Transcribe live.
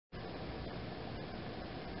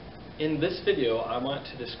In this video, I want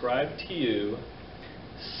to describe to you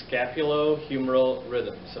Scapulohumeral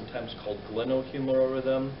Rhythm, sometimes called glenohumeral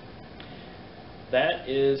rhythm. That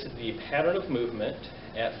is the pattern of movement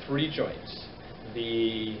at three joints: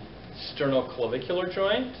 the sternoclavicular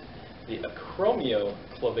joint, the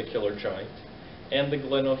acromioclavicular joint, and the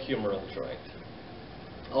glenohumeral joint.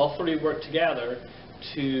 All three work together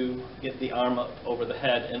to get the arm up over the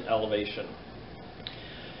head in elevation.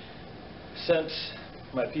 Since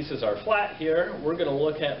my pieces are flat here, we're going to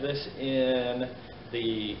look at this in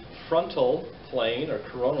the frontal plane or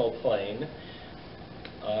coronal plane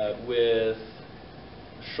with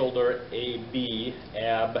shoulder AB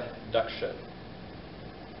abduction.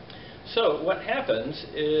 So what happens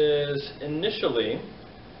is, initially,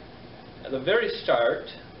 at the very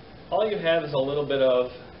start, all you have is a little bit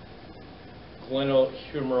of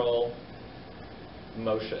glenohumeral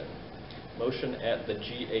motion at the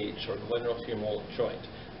GH, or glenohumeral joint,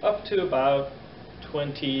 up to about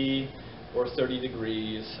 20 or 30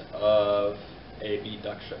 degrees of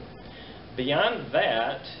abduction. Beyond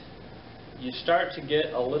that, you start to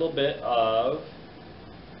get a little bit of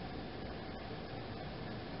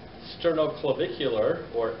sternoclavicular,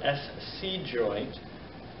 or SC joint,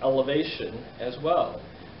 elevation as well.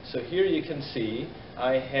 So here you can see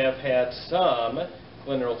I have had some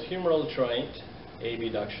glenohumeral joint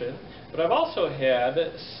abduction, but I've also had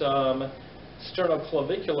some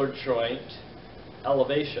sternoclavicular joint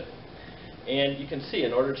elevation. And you can see,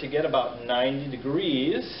 in order to get about 90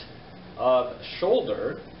 degrees of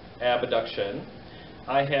shoulder abduction,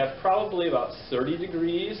 I have probably about 30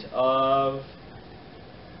 degrees of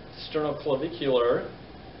sternoclavicular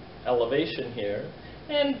elevation here,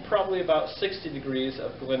 and probably about 60 degrees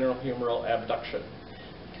of glenohumeral abduction.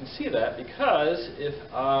 You can see that because if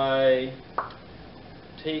I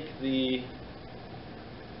take the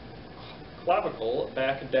clavicle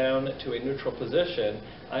back down to a neutral position,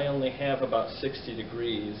 I only have about 60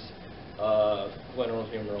 degrees of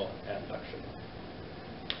glenohumeral abduction.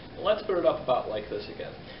 Let's put it up about like this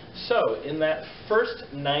again. So in that first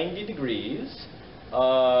 90 degrees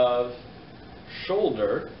of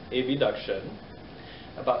shoulder abduction,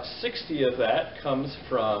 about 60 of that comes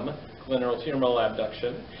from glenohumeral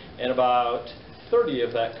abduction, and about 30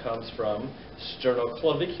 of that comes from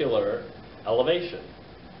sternoclavicular elevation.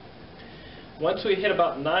 Once we hit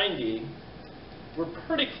about 90, we're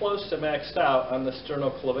pretty close to maxed out on the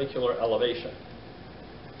sternoclavicular elevation.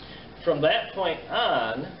 From that point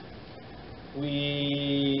on,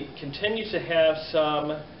 we continue to have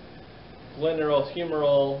some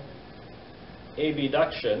glenohumeral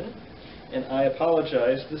abduction. And I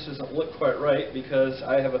apologize, this doesn't look quite right because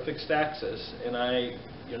I have a fixed axis and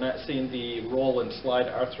you're not seeing the roll and slide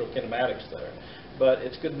arthrokinematics there. But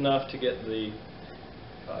it's good enough to get the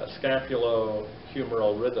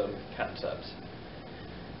scapulohumeral rhythm concepts.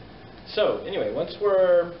 So anyway, once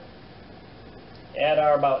we're at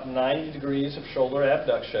our about 90 degrees of shoulder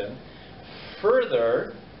abduction,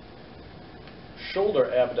 further shoulder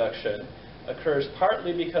abduction occurs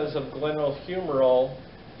partly because of glenohumeral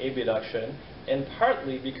abduction and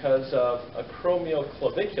partly because of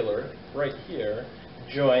acromioclavicular, right here,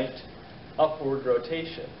 joint upward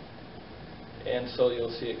rotation. And so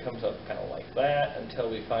you'll see it comes up kind of like that until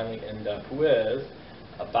we finally end up with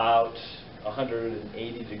about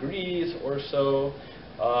 180 degrees or so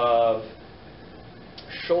of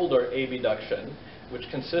shoulder abduction, which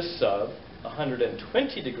consists of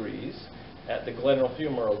 120 degrees at the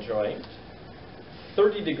glenohumeral joint,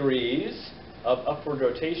 30 degrees of upward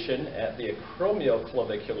rotation at the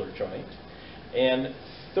acromioclavicular joint, and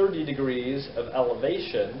 30 degrees of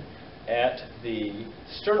elevation at the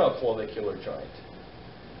sternoclavicular joint.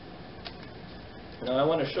 Now I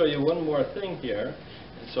want to show you one more thing here,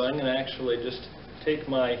 and so I'm going to actually just take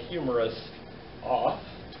my humerus off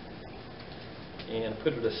and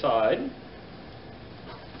put it aside.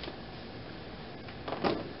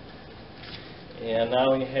 And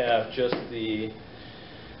now we have just the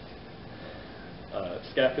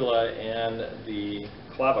scapula and the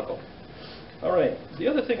clavicle. All right, the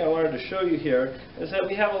other thing I wanted to show you here is that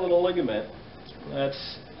we have a little ligament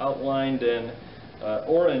that's outlined in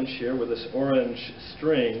orange here with this orange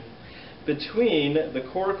string between the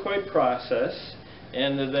coracoid process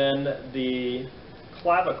and then the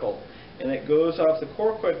clavicle. And it goes off the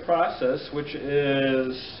coracoid process, which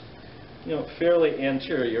is, fairly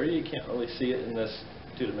anterior. You can't really see it in this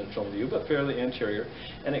two-dimensional view, but fairly anterior.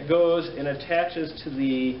 And it goes and attaches to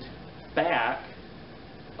the back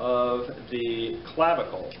of the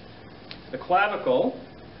clavicle. The clavicle,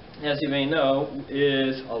 as you may know,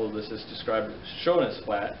 is, although this is shown as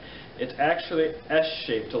flat, it's actually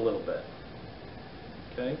S-shaped a little bit.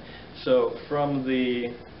 Okay, so from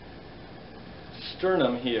the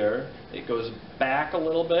sternum here, it goes back a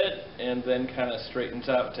little bit and then kind of straightens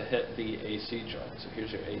out to hit the AC joint. So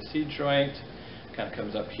here's your AC joint, kind of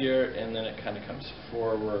comes up here, and then it kind of comes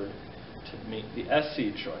forward to meet the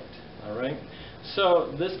SC joint. All right.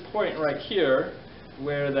 So this point right here,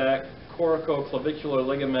 where that coracoclavicular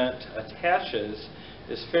ligament attaches,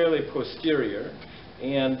 is fairly posterior,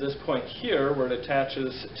 and this point here, where it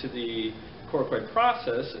attaches to the coracoid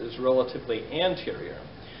process, is relatively anterior.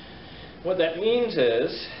 What that means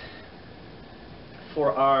is,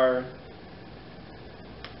 for our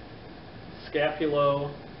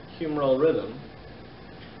scapulohumeral rhythm,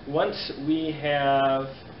 once we have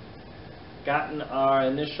gotten our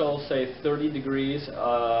initial, say, 30 degrees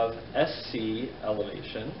of SC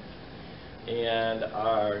elevation, and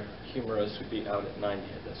our humerus would be out at 90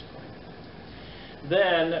 at this point.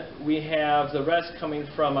 Then we have the rest coming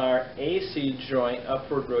from our AC joint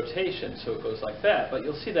upward rotation, so it goes like that. But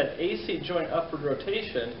you'll see that AC joint upward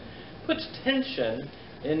rotation puts tension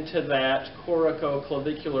into that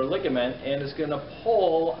coracoclavicular ligament and is going to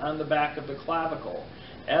pull on the back of the clavicle.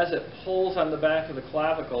 As it pulls on the back of the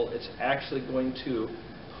clavicle, it's actually going to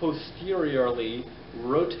posteriorly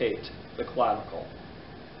rotate the clavicle.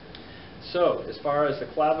 So, as far as the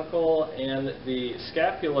clavicle and the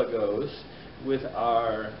scapula goes, with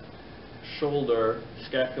our shoulder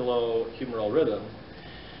scapulohumeral rhythm,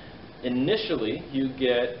 initially you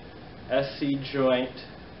get SC joint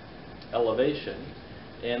elevation,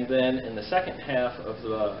 and then in the second half of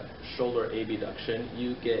the shoulder abduction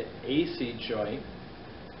you get AC joint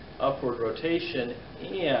upward rotation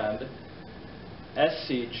and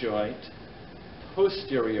SC joint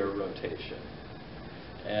posterior rotation,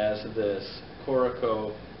 as this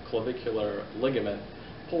coracoclavicular ligament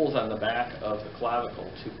pulls on the back of the clavicle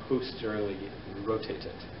to posteriorly rotate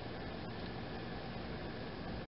it.